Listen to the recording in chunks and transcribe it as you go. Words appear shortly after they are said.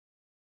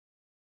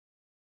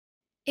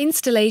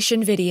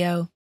Installation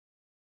video.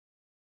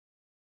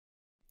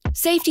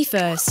 Safety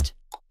first.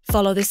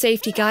 Follow the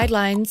safety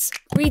guidelines,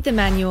 read the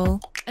manual,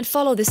 and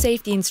follow the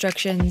safety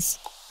instructions.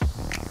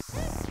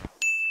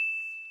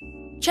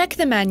 Check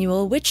the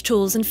manual which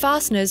tools and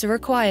fasteners are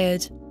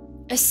required.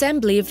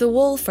 Assembly of the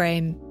wall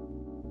frame.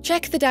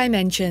 Check the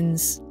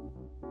dimensions.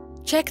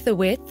 Check the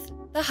width,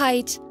 the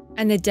height,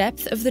 and the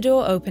depth of the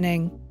door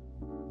opening.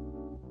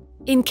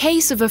 In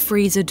case of a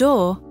freezer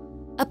door,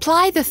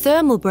 apply the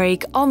thermal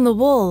brake on the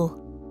wall.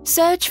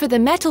 Search for the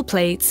metal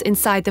plates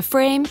inside the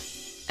frame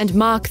and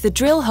mark the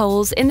drill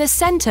holes in the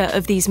center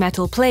of these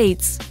metal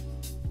plates.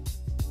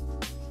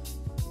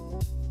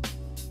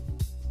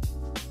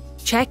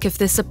 Check if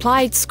the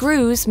supplied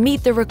screws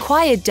meet the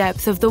required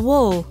depth of the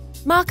wall.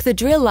 Mark the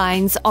drill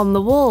lines on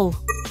the wall.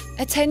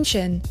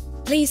 Attention!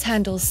 Please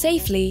handle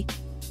safely.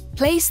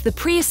 Place the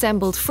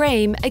pre-assembled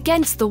frame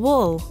against the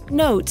wall.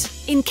 Note,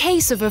 in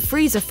case of a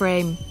freezer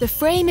frame, the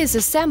frame is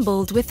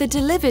assembled with the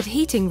delivered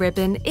heating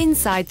ribbon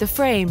inside the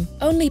frame.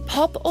 Only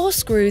pop or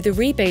screw the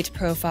rebate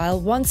profile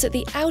once at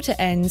the outer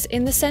ends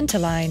in the center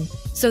line,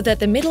 so that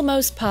the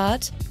middlemost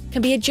part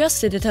can be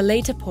adjusted at a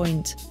later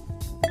point.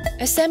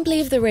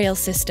 Assembly of the rail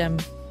system.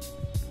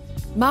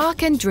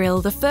 Mark and drill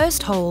the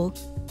first hole.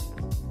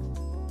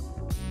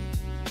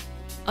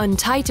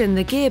 Untighten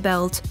the gear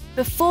belt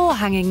before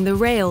hanging the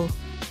rail.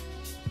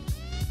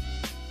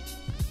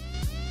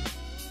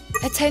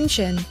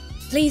 Attention!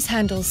 Please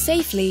handle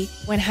safely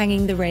when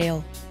hanging the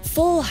rail.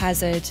 Fall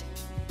hazard.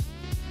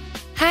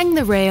 Hang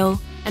the rail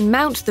and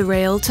mount the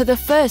rail to the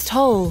first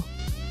hole.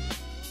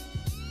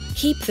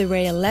 Keep the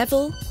rail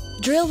level,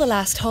 drill the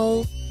last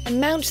hole,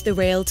 and mount the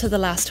rail to the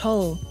last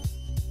hole.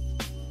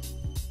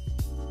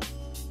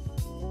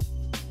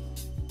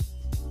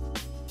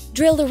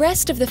 Drill the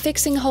rest of the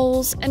fixing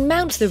holes and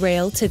mount the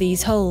rail to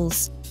these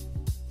holes.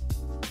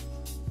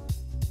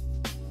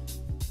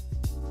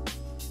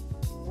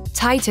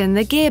 Tighten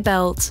the gear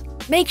belt.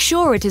 Make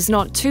sure it is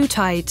not too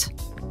tight.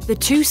 The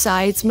two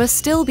sides must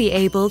still be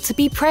able to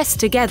be pressed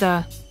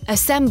together.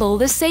 Assemble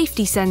the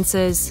safety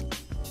sensors.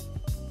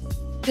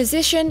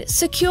 Position,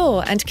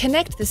 secure and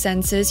connect the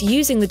sensors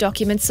using the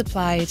documents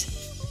supplied.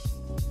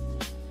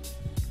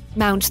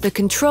 Mount the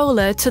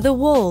controller to the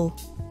wall.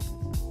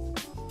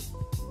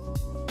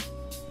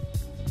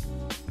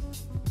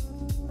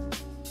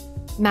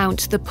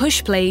 Mount the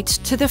push plate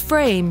to the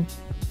frame.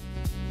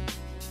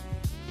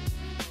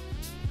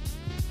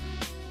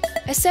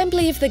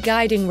 Assembly of the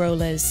guiding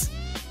rollers.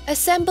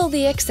 Assemble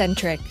the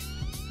eccentric.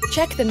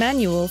 Check the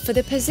manual for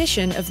the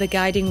position of the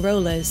guiding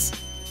rollers.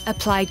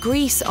 Apply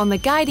grease on the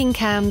guiding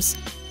cams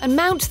and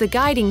mount the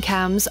guiding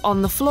cams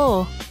on the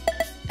floor.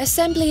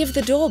 Assembly of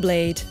the door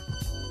blade.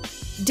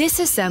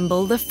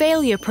 Disassemble the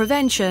failure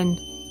prevention.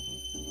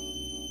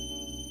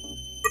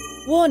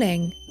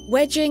 Warning: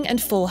 wedging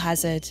and fall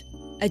hazard.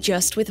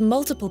 Adjust with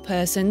multiple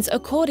persons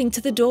according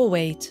to the door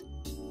weight.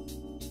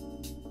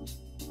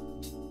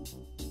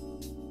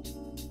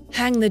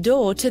 Hang the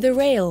door to the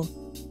rail.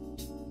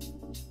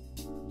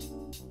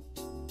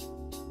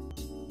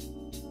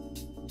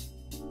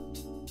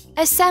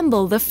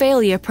 Assemble the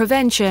failure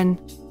prevention.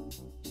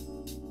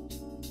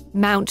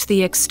 Mount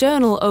the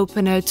external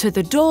opener to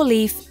the door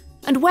leaf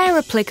and, where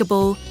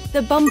applicable,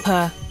 the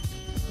bumper.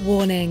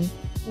 Warning: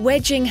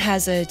 wedging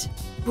hazard.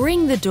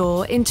 Bring the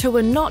door into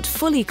a not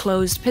fully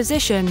closed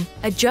position.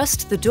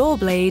 Adjust the door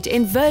blade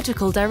in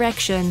vertical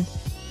direction.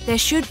 There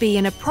should be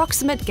an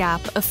approximate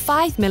gap of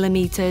 5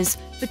 mm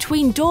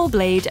between door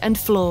blade and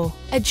floor.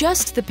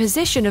 Adjust the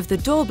position of the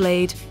door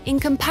blade in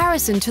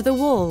comparison to the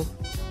wall.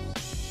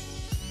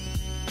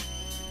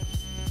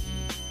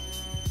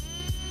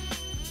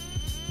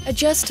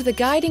 Adjust the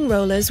guiding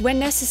rollers when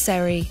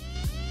necessary.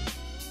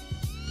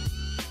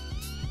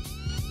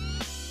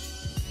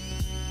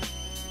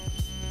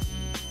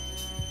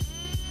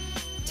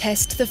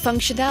 Test the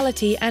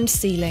functionality and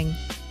sealing.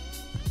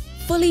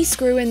 Fully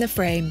screw in the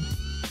frame.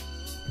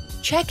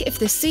 Check if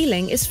the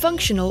sealing is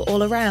functional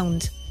all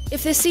around.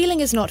 If the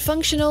sealing is not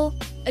functional,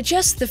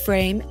 adjust the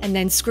frame and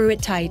then screw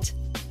it tight.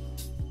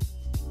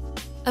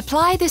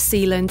 Apply the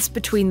sealants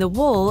between the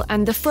wall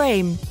and the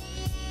frame.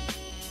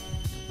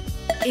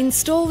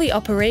 Install the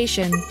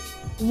operation.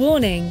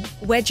 Warning: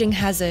 wedging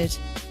hazard.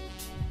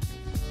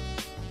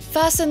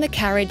 Fasten the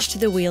carriage to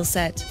the wheel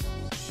set.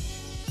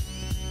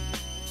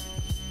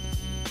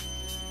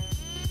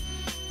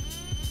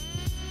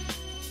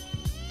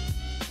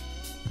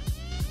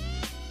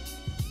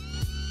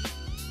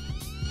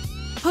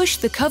 Push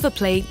the cover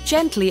plate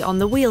gently on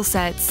the wheel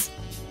sets.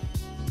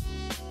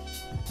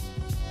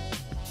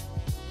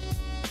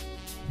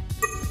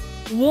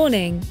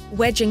 Warning: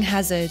 wedging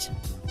hazard.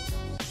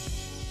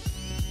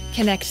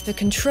 Connect the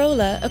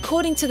controller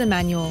according to the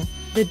manual.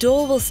 The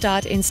door will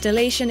start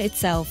installation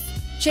itself.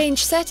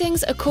 Change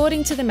settings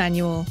according to the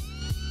manual.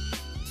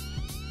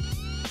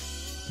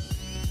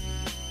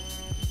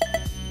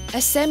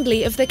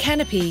 Assembly of the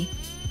canopy.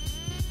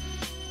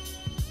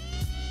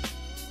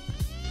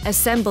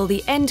 Assemble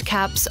the end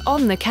caps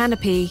on the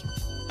canopy.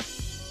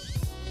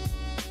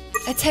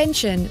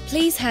 Attention,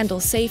 please handle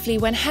safely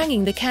when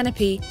hanging the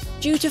canopy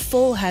due to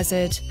fall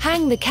hazard.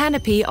 Hang the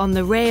canopy on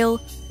the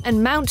rail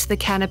and mount the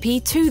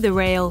canopy to the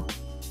rail.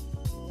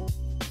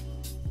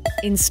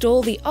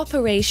 Install the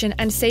operation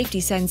and safety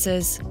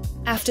sensors.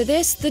 After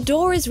this, the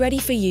door is ready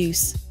for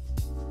use.